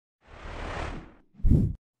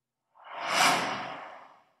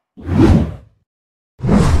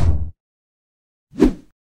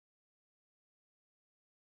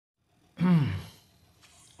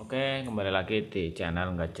Oke, kembali lagi di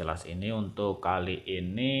channel nggak jelas ini. Untuk kali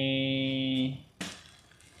ini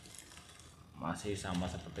masih sama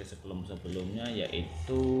seperti sebelum-sebelumnya,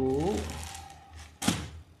 yaitu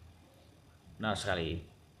sekali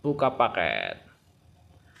buka paket.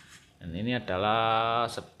 Dan ini adalah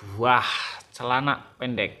sebuah celana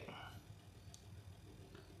pendek.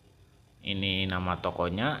 Ini nama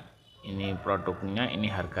tokonya, ini produknya,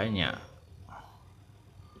 ini harganya.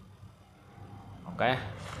 Oke,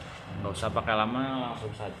 nggak usah pakai lama,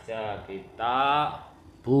 langsung saja kita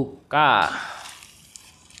buka.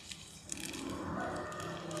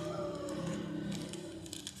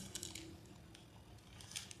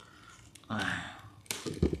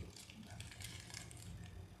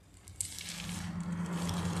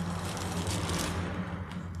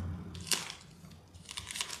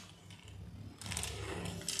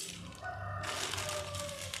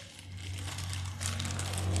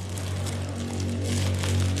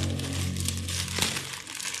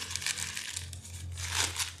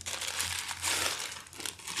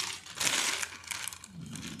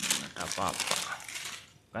 Apa-apa.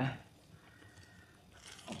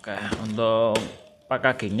 Oke, untuk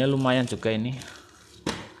packagingnya lumayan juga ini.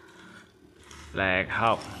 Black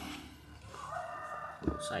Hawk.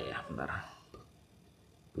 Saya bentar.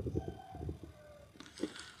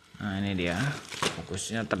 Nah, ini dia.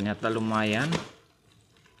 Fokusnya ternyata lumayan.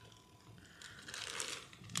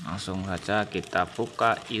 Langsung saja kita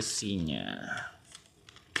buka isinya.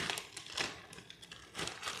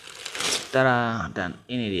 Dan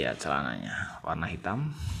ini dia celananya, warna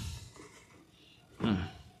hitam.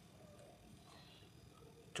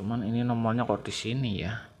 Cuman ini nomornya kok di sini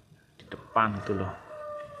ya, di depan itu loh.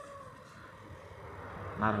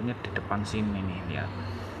 Naruhnya di depan sini nih, lihat.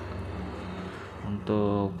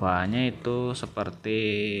 Untuk bahannya itu seperti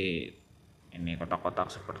ini, kotak-kotak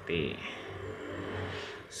seperti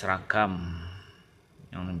seragam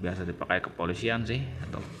yang biasa dipakai kepolisian sih,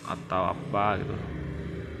 atau apa gitu.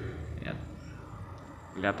 Lihat.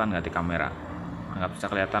 Kelihatan nggak di kamera? Nggak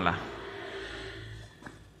bisa kelihatan lah.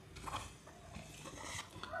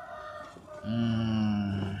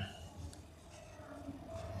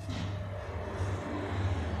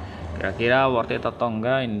 Kira-kira worth it atau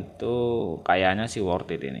enggak? Itu kayaknya sih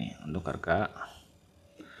worth it ini untuk harga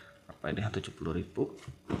apa ini,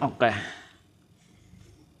 70.000. Oke.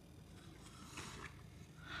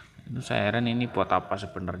 Itu saya heran ini buat apa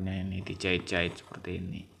sebenarnya, ini dijahit-jahit seperti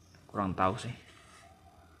ini. Kurang tahu sih.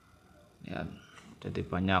 Ya, jadi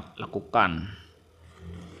banyak lekukan.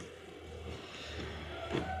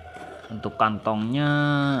 Untuk kantongnya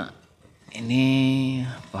ini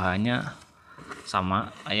bahannya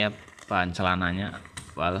sama kayak bahan celananya,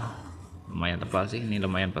 tebal, lumayan tebal sih. Ini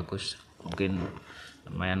lumayan bagus, mungkin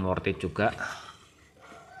lumayan worth it juga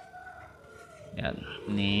ya.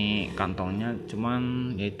 Ini kantongnya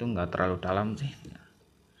cuman yaitu nggak terlalu dalam sih,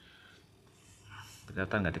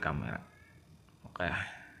 kelihatan nggak di kamera. Oke,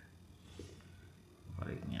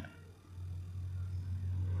 baliknya.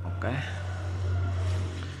 Oke,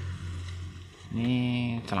 ini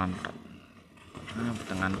celana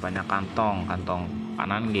dengan banyak kantong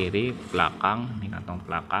kanan kiri belakang. Ini kantong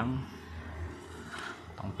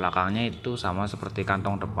belakangnya itu sama seperti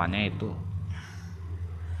kantong depannya, itu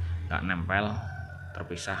nggak nempel,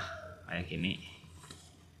 terpisah kayak gini.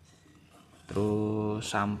 Terus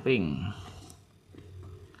samping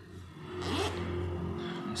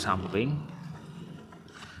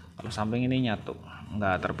kalau samping ini nyatu,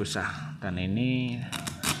 nggak terpisah. Dan ini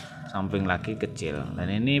samping lagi kecil, dan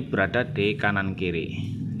ini berada di kanan kiri.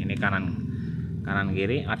 Ini kanan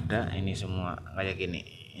kiri ada ini semua kayak gini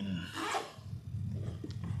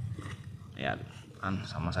ya kan,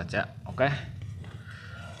 sama saja. Oke.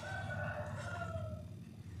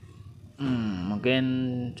 Mungkin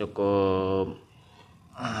cukup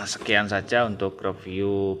sekian saja untuk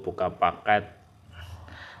review buka paket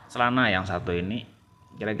celana yang satu ini.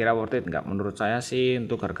 Kira-kira worth it nggak? Menurut saya sih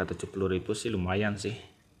untuk harga 70.000 sih lumayan sih,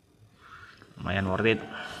 lumayan worth it.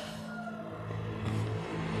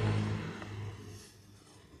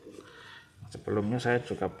 Sebelumnya saya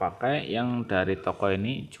juga pakai yang dari toko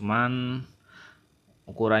ini, cuman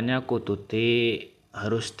ukurannya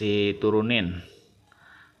harus diturunin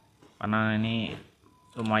karena ini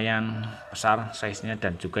lumayan besar size-nya,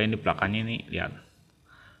 dan juga ini belakangnya ini lihat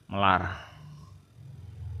melar.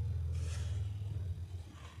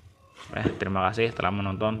 Terima kasih telah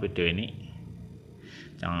menonton video ini.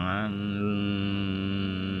 Jangan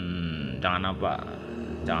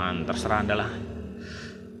terserah Anda lah.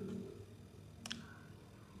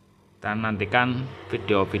 Dan nantikan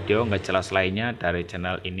video-video nggak jelas lainnya dari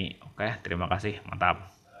channel ini. Oke, terima kasih,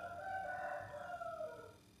 mantap.